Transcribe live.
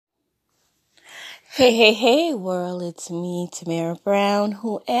Hey, hey, hey, world, it's me, Tamara Brown.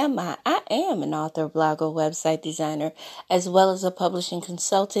 Who am I? I am an author, blogger, website designer, as well as a publishing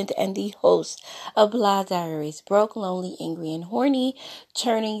consultant and the host of Blah Diaries, Broke, Lonely, Angry, and Horny,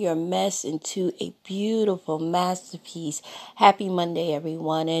 turning your mess into a beautiful masterpiece. Happy Monday,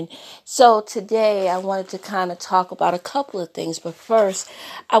 everyone. And so today I wanted to kind of talk about a couple of things, but first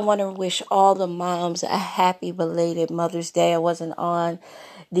I want to wish all the moms a happy belated Mother's Day. I wasn't on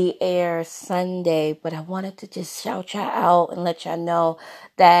the air Sunday, but I wanted to just shout y'all out and let y'all know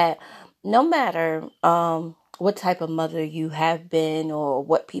that no matter what type of mother you have been or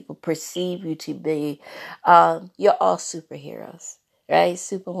what people perceive you to be, you're all superheroes. Right?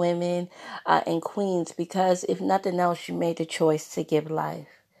 Super women and queens, because if nothing else, you made the choice to give life.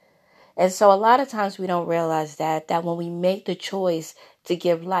 And so a lot of times we don't realize that when we make the choice to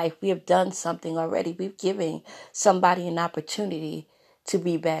give life, we have done something already. We've given somebody an opportunity to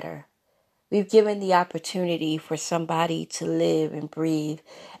be better. We've given the opportunity for somebody to live and breathe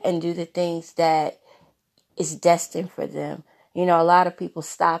and do the things that is destined for them. You know, a lot of people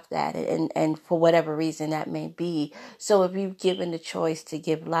stop that and for whatever reason that may be. So if you've given the choice to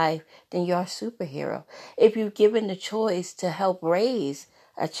give life, then you're a superhero. If you've given the choice to help raise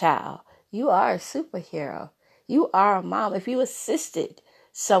a child, you are a superhero. You are a mom. If you assisted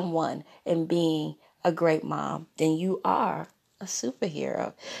someone in being a great mom, then you are a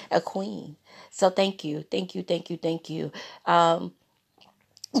superhero, a queen. So thank you, thank you, thank you, thank you.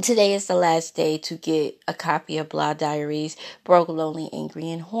 Today is the last day to get a copy of Blah Diaries, Broke, Lonely, Angry,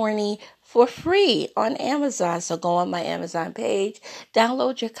 and Horny for free on Amazon. So go on my Amazon page,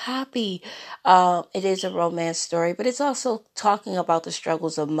 download your copy. It is a romance story, but it's also talking about the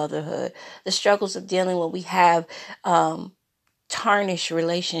struggles of motherhood, the struggles of dealing when we have tarnished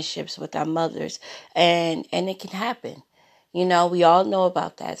relationships with our mothers, and it can happen. You know, we all know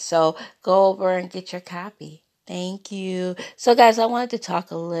about that. So go over and get your copy. Thank you. So guys, I wanted to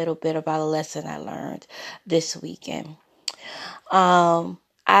talk a little bit about a lesson I learned this weekend.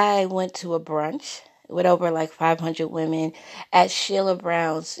 I went to a brunch with over like 500 women at Sheila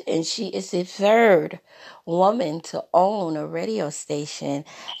Brown's, and she is the third woman to own a radio station,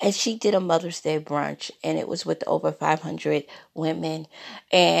 and she did a Mother's Day brunch, and it was with over 500 women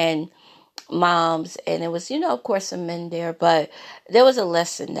and moms, and it was, of course, some men there, but there was a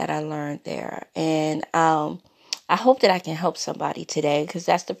lesson that I learned there, and I hope that I can help somebody today, because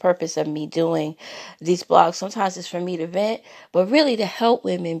that's the purpose of me doing these blogs. Sometimes it's for me to vent, but really to help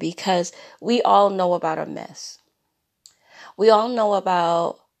women, because we all know about our mess. We all know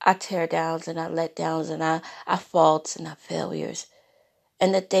about our tear downs and our letdowns and our faults and our failures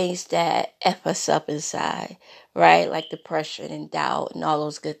and the things that F us up inside, right? Like depression and doubt and all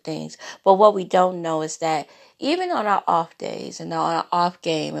those good things. But what we don't know is that even on our off days and on our off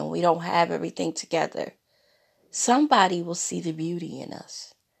game and we don't have everything together, somebody will see the beauty in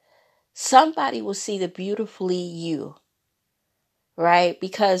us. Somebody will see the beautifully you, right?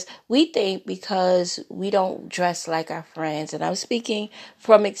 Because we think because we don't dress like our friends, and I'm speaking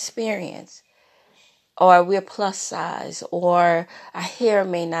from experience, or we're plus size, or our hair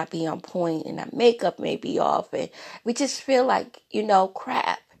may not be on point and our makeup may be off, and we just feel like,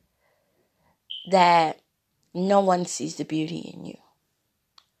 crap, that no one sees the beauty in you.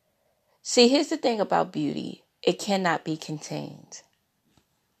 See, here's the thing about beauty. It cannot be contained.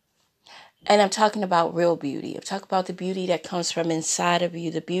 And I'm talking about real beauty. I'm talking about the beauty that comes from inside of you,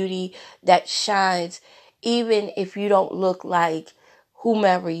 the beauty that shines even if you don't look like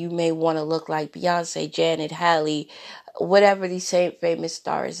whomever you may want to look like, Beyonce, Janet, Halle, whatever these same famous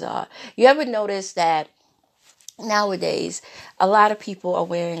stars are. You ever notice that nowadays a lot of people are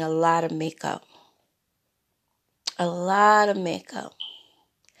wearing a lot of makeup? A lot of makeup,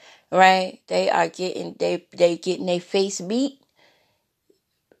 right? They are getting they getting their face beat,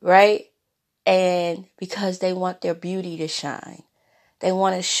 right? And because they want their beauty to shine. They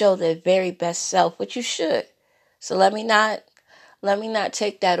want to show their very best self, which you should. So let me not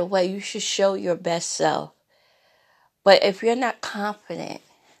take that away. You should show your best self. But if you're not confident,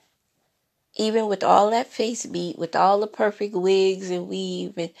 even with all that face beat, with all the perfect wigs and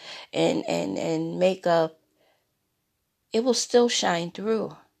weave and makeup, it will still shine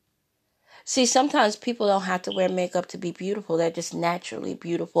through. See, sometimes people don't have to wear makeup to be beautiful. They're just naturally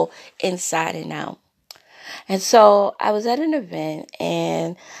beautiful inside and out. And so I was at an event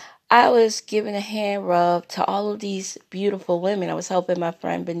and I was giving a hand rub to all of these beautiful women. I was helping my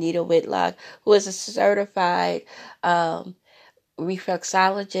friend Benita Whitlock, who is a certified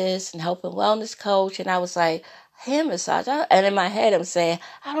reflexologist and health and wellness coach. And I was like hand massage. And in my head, I'm saying,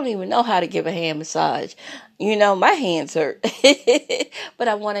 I don't even know how to give a hand massage. My hands hurt. But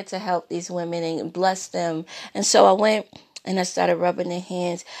I wanted to help these women and bless them. And so I went and I started rubbing their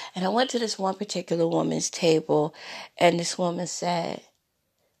hands. And I went to this one particular woman's table. And this woman said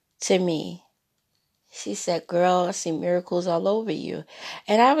to me, she said, girl, I see miracles all over you.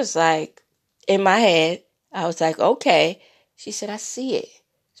 And I was like, in my head, I was like, okay. She said, I see it.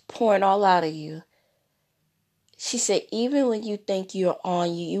 It's pouring all out of you. She said, even when you think you're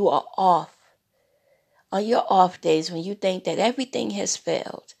on, you are off. On your off days, when you think that everything has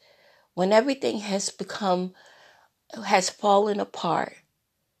failed, when everything has fallen apart,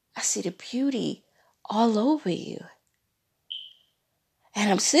 I see the beauty all over you.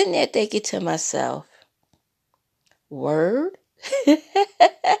 And I'm sitting there thinking to myself, word?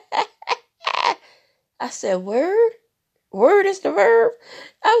 I said, word? Word is the verb?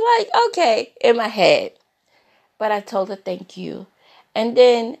 I'm like, okay, in my head. But I told her thank you. And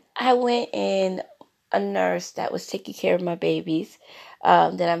then I went in a nurse that was taking care of my babies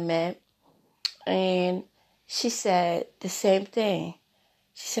that I met. And she said the same thing.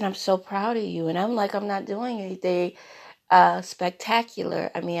 She said, I'm so proud of you. And I'm like, I'm not doing anything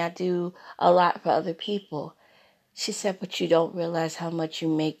spectacular. I mean, I do a lot for other people. She said, but you don't realize how much you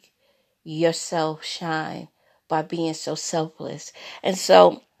make yourself shine by being so selfless. And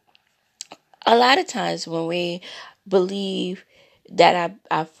so a lot of times when we believe that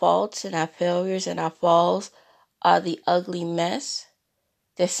our faults and our failures and our falls are the ugly mess,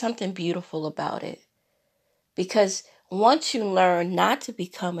 there's something beautiful about it. Because once you learn not to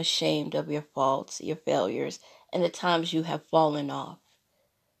become ashamed of your faults, your failures, and the times you have fallen off,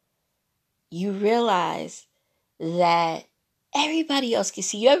 you realize that everybody else can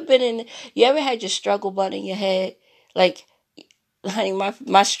see. You ever had your struggle bun in your head? Like, honey,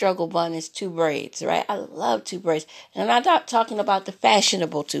 my struggle bun is 2 braids, right? I love 2 braids. And I'm not talking about the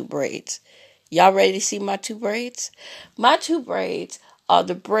fashionable 2 braids. Y'all ready to see my 2 braids? My 2 braids are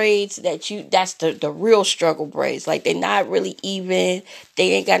the braids that's the real struggle braids. Like, they're not really even.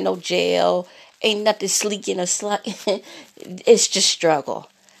 They ain't got no gel. Ain't nothing sleek in a slut. It's just struggle.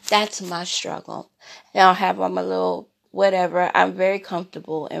 That's my struggle. Now I have on my little whatever. I'm very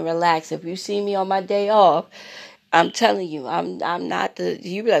comfortable and relaxed. If you see me on my day off, I'm telling you, I'm not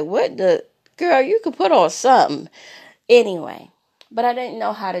you be like, what the girl, you could put on something. Anyway, but I didn't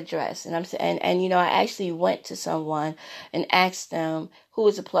know how to dress. And I'm saying, and I actually went to someone and asked them who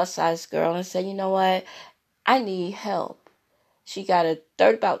was a plus size girl and said, you know what? I need help. She got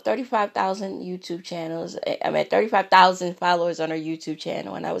about 35,000 YouTube channels. 35,000 followers on her YouTube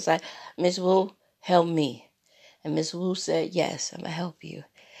channel. And I was like, Miss Wu, help me. And Miss Wu said, yes, I'm going to help you.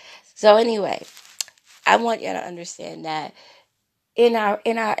 So anyway, I want you to understand that in our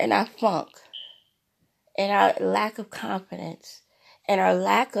funk, in our lack of confidence, and our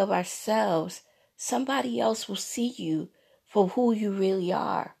lack of ourselves, somebody else will see you for who you really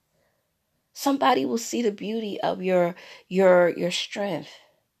are. Somebody will see the beauty of your strength.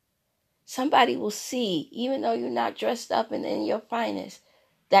 Somebody will see, even though you're not dressed up in your finest,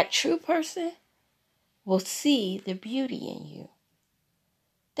 that true person will see the beauty in you.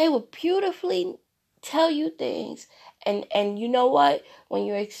 They will beautifully tell you things. And you know what? When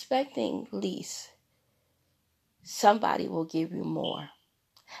you're expecting least, somebody will give you more.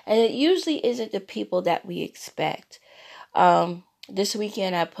 And it usually isn't the people that we expect. This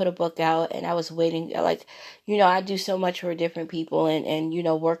weekend I put a book out and I was waiting, I do so much for different people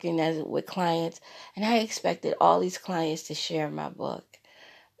and working with clients. And I expected all these clients to share my book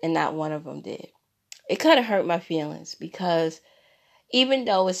and not one of them did. It kind of hurt my feelings because even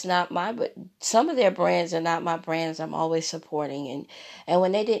though it's not but some of their brands are not my brands I'm always supporting. And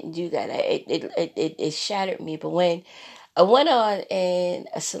when they didn't do that, it shattered me. But when I went on and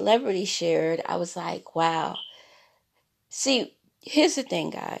a celebrity shared, I was like, wow. See, here's the thing,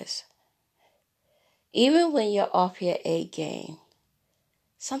 guys. Even when you're off your A game,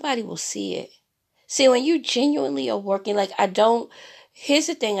 somebody will see it. See, when you genuinely are working, here's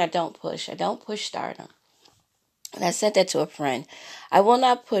the thing I don't push. I don't push stardom. And I said that to a friend. I will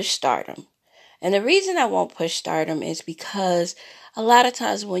not push stardom. And the reason I won't push stardom is because a lot of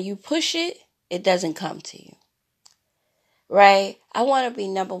times when you push it, it doesn't come to you. Right? I want to be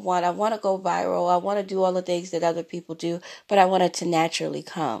number one. I want to go viral. I want to do all the things that other people do, but I want it to naturally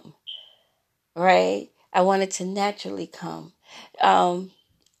come. Right? I want it to naturally come.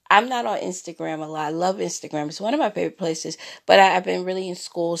 I'm not on Instagram a lot. I love Instagram. It's one of my favorite places. But I've been really in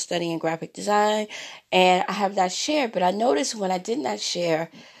school studying graphic design, and I have not shared. But I noticed when I did not share,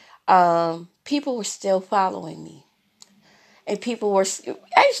 people were still following me. And people were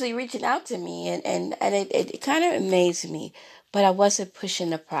actually reaching out to me, and it kind of amazed me, but I wasn't pushing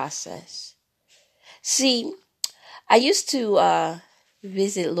the process. See, I used to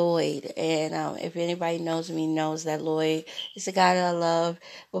visit Lloyd, and if anybody knows me, knows that Lloyd is a guy that I love.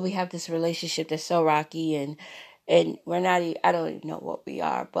 But we have this relationship that's so rocky, and we're not. I don't even know what we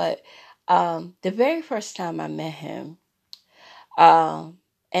are. But the very first time I met him, and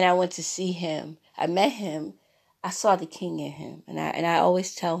I went to see him, I met him. I saw the king in him, and I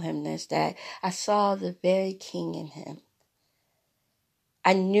always tell him this, that I saw the very king in him.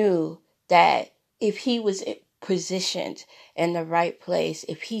 I knew that if he was positioned in the right place,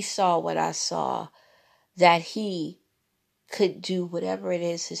 if he saw what I saw, that he could do whatever it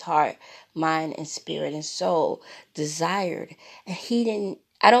is his heart, mind, and spirit and soul desired. And he didn't,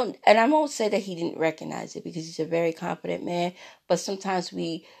 and I won't say that he didn't recognize it, because he's a very confident man, but sometimes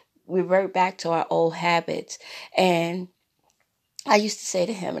we revert back to our old habits. And I used to say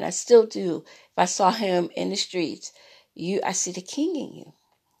to him, and I still do, if I saw him in the streets, I see the king in you.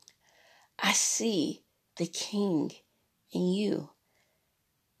 I see the king in you.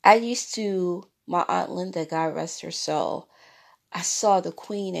 I used to, my Aunt Linda, God rest her soul, I saw the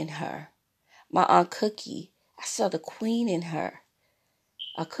queen in her. My Aunt Cookie, I saw the queen in her.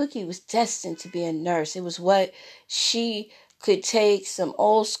 A Cookie was destined to be a nurse. It was what she could take some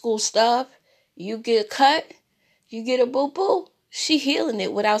old school stuff. You get a cut, you get a boo-boo, she healing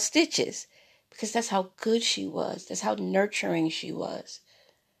it without stitches. Because that's how good she was. That's how nurturing she was.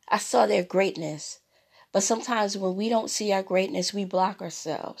 I saw their greatness. But sometimes when we don't see our greatness, we block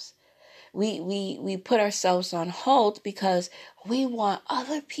ourselves. We put ourselves on hold because we want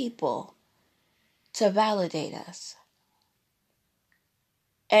other people to validate us.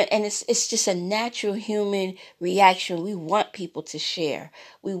 And it's just a natural human reaction. We want people to share.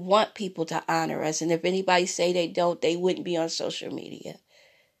 We want people to honor us. And if anybody say they don't, they wouldn't be on social media.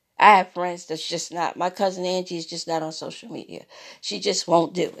 I have friends that's just not. My cousin Angie is just not on social media. She just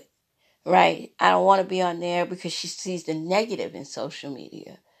won't do it. Right? I don't want to be on there because she sees the negative in social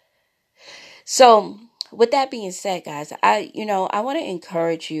media. So, with that being said, guys, I want to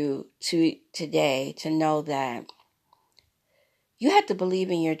encourage you today to know that you have to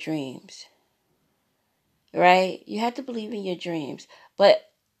believe in your dreams, right? You have to believe in your dreams. But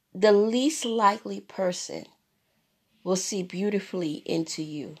the least likely person will see beautifully into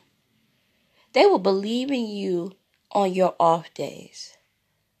you. They will believe in you on your off days.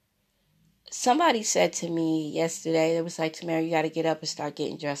 Somebody said to me yesterday, it was like, Tamara, you got to get up and start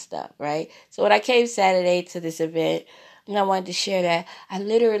getting dressed up, right? So when I came Saturday to this event, and I wanted to share that, I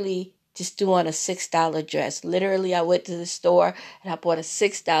literally just threw on a $6 dress. Literally, I went to the store and I bought a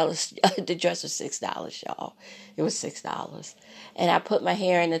 $6, the dress was $6, y'all. It was $6. And I put my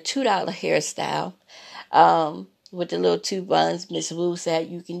hair in a $2 hairstyle with the little two buns. Miss Wu said,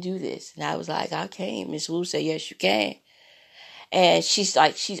 you can do this. And I was like, I can. Miss Wu said, yes, you can. And she's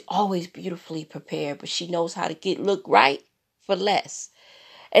always beautifully prepared, but she knows how to look right for less.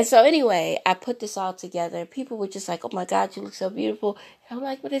 And so anyway, I put this all together, and people were just like, oh my God, you look so beautiful. And I'm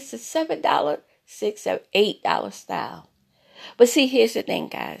like, but it's a $7, $6, $7, $8 style. But see, here's the thing,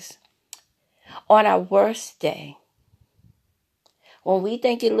 guys. On our worst day, when we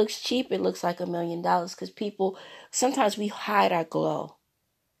think it looks cheap, it looks like $1 million, because sometimes we hide our glow.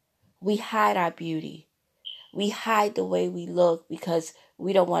 We hide our beauty. We hide the way we look because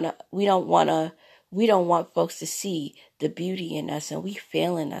we don't want folks to see the beauty in us, and we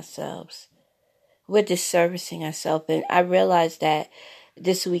failing ourselves. We're disservicing ourselves. And I realized that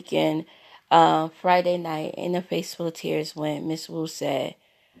this weekend, Friday night, in a face full of tears, when Miss Wu said,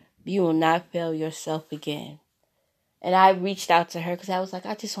 you will not fail yourself again. And I reached out to her because I was like,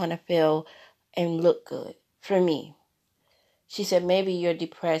 I just want to feel and look good for me. She said, maybe you're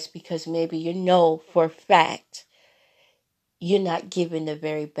depressed because maybe you know for a fact you're not giving the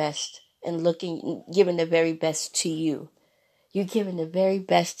very best and giving the very best to you. You're giving the very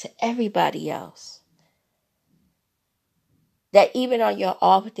best to everybody else. That even on your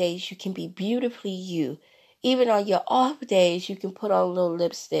off days, you can be beautifully you. Even on your off days, you can put on a little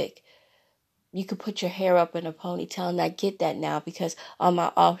lipstick. You can put your hair up in a ponytail, and I get that now because on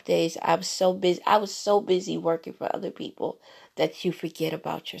my off days, I was so busy. I was so busy working for other people that you forget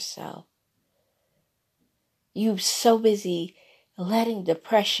about yourself. You're so busy letting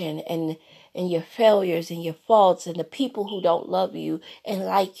depression and your failures and your faults and the people who don't love you and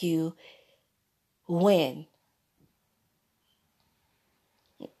like you win.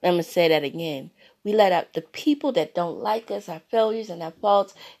 I'm going to say that again. We let out the people that don't like us, our failures and our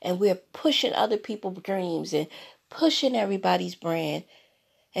faults, and we're pushing other people's dreams and pushing everybody's brand.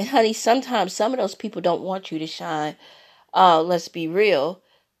 And honey, sometimes some of those people don't want you to shine. let's be real,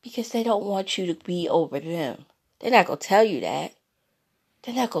 because they don't want you to be over them. They're not going to tell you that.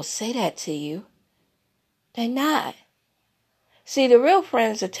 They're not going to say that to you. They're not. See, the real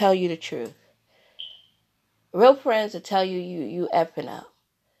friends will tell you the truth. Real friends will tell you you effing up.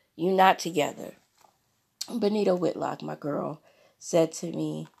 You not together. Benita Whitlock, my girl, said to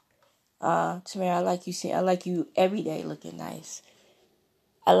me, Tamara, I like you every day looking nice.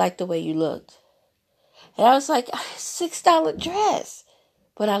 I like the way you looked. And I was like, $6 dress.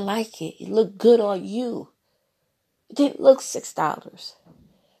 But I like it. It looked good on you. It didn't look $6.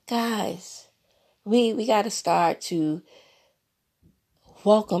 Guys, we got to start to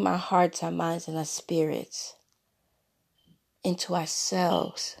welcome our hearts, our minds, and our spirits into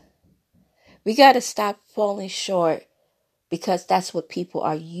ourselves. We got to stop falling short because that's what people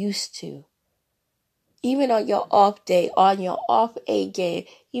are used to. Even on your off day, on your off A game,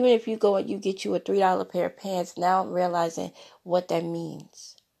 even if you go and you get you a $3 pair of pants, now I'm realizing what that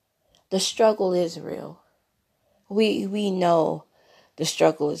means. The struggle is real. We know the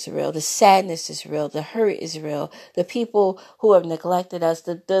struggle is real. The sadness is real. The hurt is real. The people who have neglected us,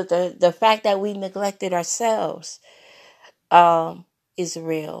 the fact that we neglected ourselves, is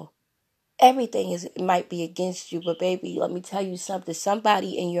real. Everything might be against you, but baby, let me tell you something.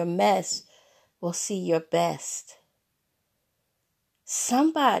 Somebody in your mess will see your best.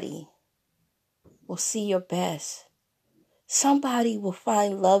 Somebody will see your best. Somebody will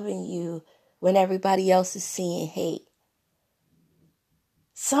find love in you when everybody else is seeing hate.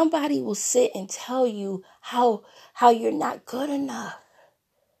 Somebody will sit and tell you how you're not good enough.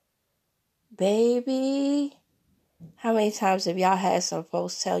 Baby, how many times have y'all had some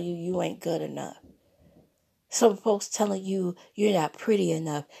folks tell you you ain't good enough? Some folks telling you you're not pretty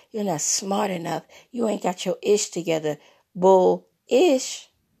enough, you're not smart enough, you ain't got your ish together. Bull-ish.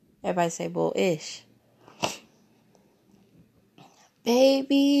 Everybody say bull-ish.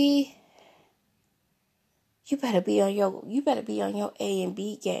 Baby, you better be on your A and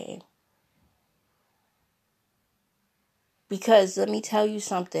B game. Because let me tell you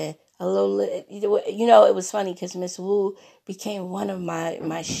something. It was funny because Miss Wu became one of my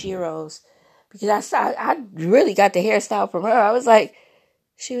sheroes. Because I really got the hairstyle from her.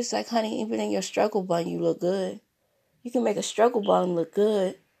 She was like, honey, even in your struggle bun, you look good. You can make a struggle bun look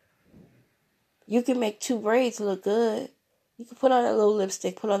good. You can make 2 braids look good. You can put on a little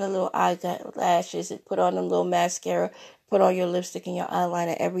lipstick, put on a little eyelashes, put on a little mascara, put on your lipstick and your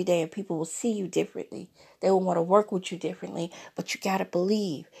eyeliner every day, and people will see you differently. They will want to work with you differently, but you got to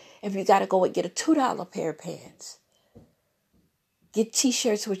believe. If you got to go and get a $2 pair of pants, get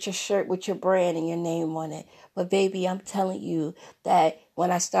t-shirts with your shirt, with your brand and your name on it. But baby, I'm telling you that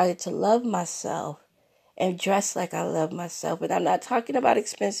when I started to love myself and dress like I love myself, and I'm not talking about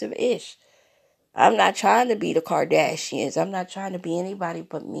expensive-ish. I'm not trying to be the Kardashians. I'm not trying to be anybody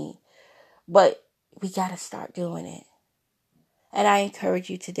but me. But we got to start doing it. And I encourage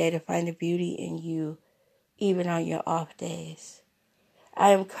you today to find the beauty in you, even on your off days.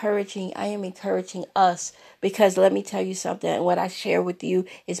 I am encouraging us, because let me tell you something. What I share with you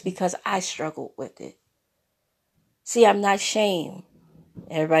is because I struggled with it. See, I'm not ashamed.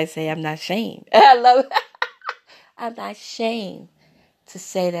 Everybody say I'm not ashamed. I love it. I'm not ashamed to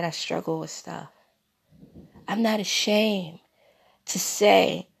say that I struggle with stuff. I'm not ashamed to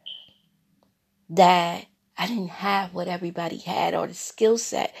say that I didn't have what everybody had or the skill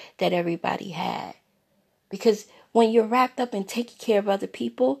set that everybody had. Because when you're wrapped up in taking care of other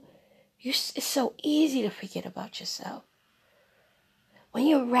people, it's so easy to forget about yourself. When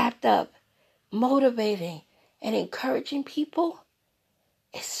you're wrapped up motivating and encouraging people,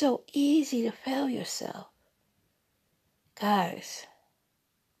 it's so easy to fail yourself. Guys,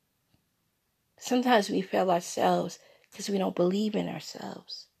 sometimes we fail ourselves because we don't believe in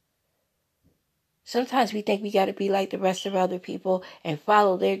ourselves. Sometimes we think we got to be like the rest of other people and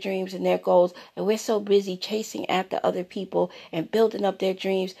follow their dreams and their goals. And we're so busy chasing after other people and building up their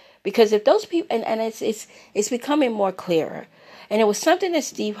dreams. Because if those people, and it's becoming more clearer. And it was something that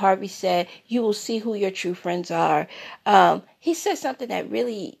Steve Harvey said, you will see who your true friends are. He said something that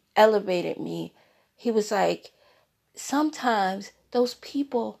really elevated me. He was like, sometimes those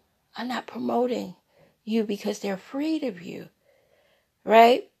people are not promoting you because they're afraid of you.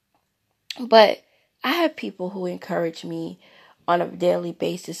 Right? But I have people who encourage me on a daily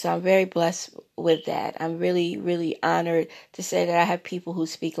basis, so I'm very blessed with that. I'm really, really honored to say that I have people who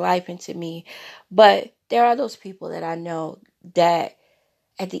speak life into me. But there are those people that I know that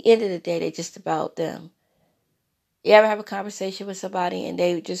at the end of the day, they're just about them. You ever have a conversation with somebody and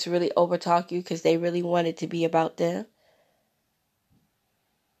they just really overtalk you because they really want it to be about them?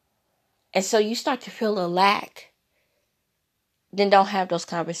 And so you start to feel a lack. then don't have those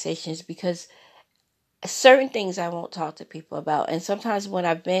conversations, because certain things I won't talk to people about. And sometimes when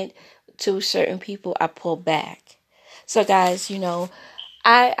I vent to certain people, I pull back. So guys,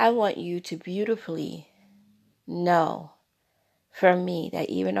 I want you to beautifully know from me that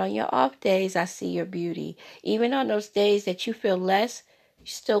even on your off days, I see your beauty. Even on those days that you feel less, you're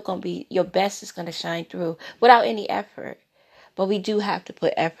still going to be, your best is going to shine through without any effort. But we do have to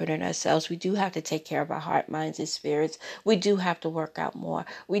put effort in ourselves. We do have to take care of our heart, minds, and spirits. We do have to work out more.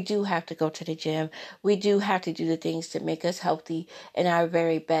 We do have to go to the gym. We do have to do the things to make us healthy and our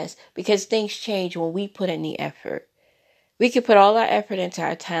very best, because things change when we put in the effort. We can put all our effort into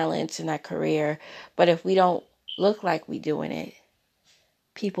our talents and our career, but if we don't look like we doing it,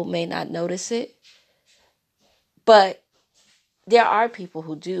 people may not notice it. But there are people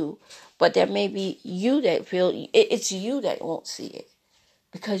who do, but there may be you that feel it's you that won't see it,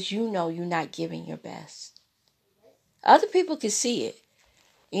 because you're not giving your best. Other people can see it.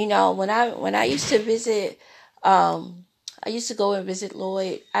 When I used to visit, I used to go and visit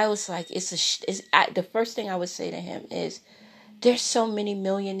Lloyd. I was like, the first thing I would say to him is, there's so many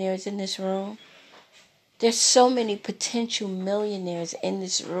millionaires in this room. There's so many potential millionaires in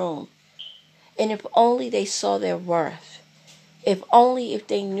this room. And if only they saw their worth. If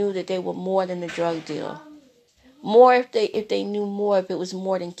they knew that they were more than a drug deal. More if they knew more, if it was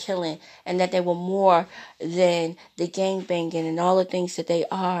more than killing, and that they were more than the gang banging and all the things that they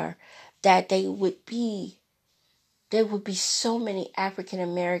are, that there would be so many African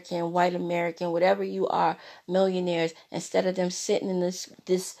American, white American, whatever you are, millionaires, instead of them sitting in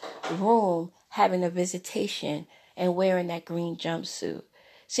this room having a visitation and wearing that green jumpsuit.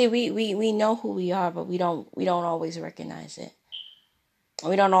 See, we know who we are, but we don't always recognize it.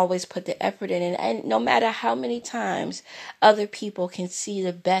 We don't always put the effort in it. And no matter how many times other people can see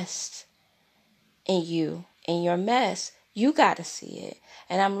the best in you, in your mess, you got to see it.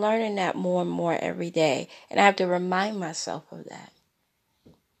 And I'm learning that more and more every day. And I have to remind myself of that.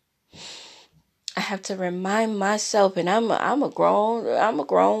 I have to remind myself, and I'm a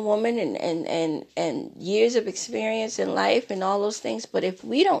grown woman and years of experience in life and all those things. But if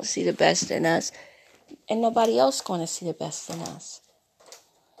we don't see the best in us, and nobody else going to see the best in us.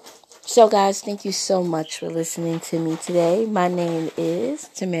 So guys, thank you so much for listening to me today. My name is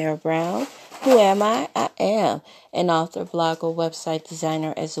Tamara Brown. Who am I? I am an author, blogger, website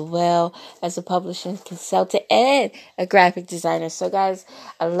designer, as well as a publishing consultant and a graphic designer. So guys,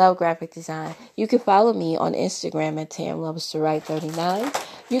 I love graphic design. You can follow me on Instagram at TamLovesToWrite39.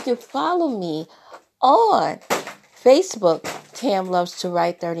 You can follow me on Facebook, Tam Loves to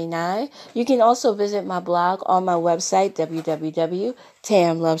Write 39. You can also visit my blog on my website,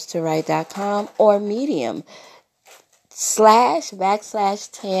 www.tamlovestowrite.com, or Medium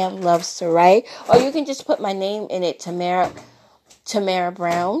 /Tam Loves to Write. Or you can just put my name in it, Tamara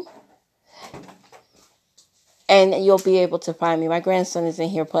Brown, and you'll be able to find me. My grandson is in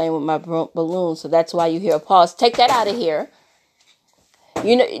here playing with my balloon, so that's why you hear a pause. Take that out of here.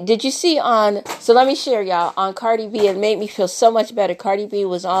 Did you see so let me share, y'all, on Cardi B, it made me feel so much better. Cardi B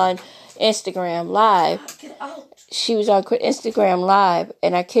was on Instagram Live. She was on Instagram Live,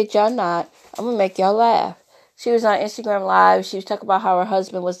 and I kid y'all not, I'm going to make y'all laugh. She was on Instagram Live. She was talking about how her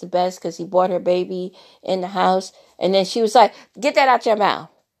husband was the best because he bought her baby in the house. And then she was like, get that out your mouth.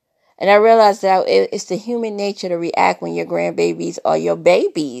 And I realized that it's the human nature to react when your grandbabies or your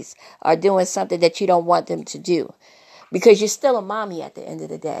babies are doing something that you don't want them to do. Because you're still a mommy at the end of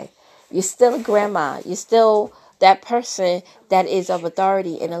the day. You're still a grandma. You're still that person that is of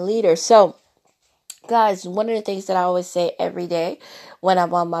authority and a leader. So, guys, one of the things that I always say every day when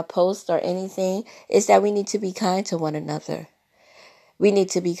I'm on my post or anything is that we need to be kind to one another. We need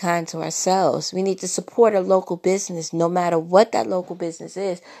to be kind to ourselves. We need to support a local business, no matter what that local business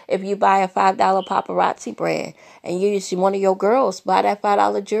is. If you buy a $5 paparazzi brand and you see one of your girls buy that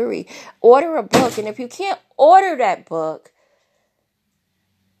 $5 jewelry, order a book. And if you can't order that book,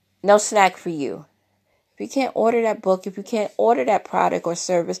 no snack for you. If you can't order that book, if you can't order that product or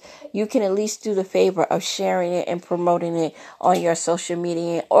service, you can at least do the favor of sharing it and promoting it on your social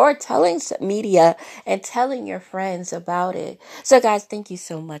media or telling your friends about it. So guys, thank you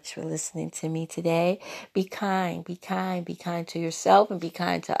so much for listening to me today. Be kind to yourself and be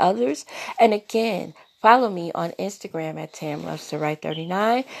kind to others. And again, follow me on Instagram at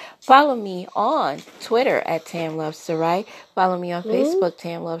TamLovesToWrite39. Follow me on Twitter at TamLovesToWrite. Follow me on Facebook,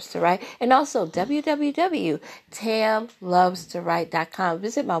 Tam Loves to Write. And also www.tamlovestowrite.com.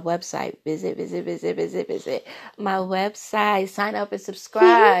 Visit my website. Visit my website. Sign up and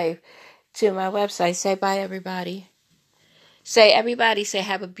subscribe to my website. Say bye, everybody. Say, everybody, say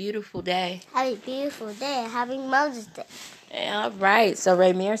have a beautiful day. Have a beautiful day. Happy Mother's Day. All right. So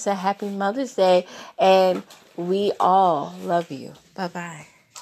Raymir said, Happy Mother's Day. And we all love you. Bye bye.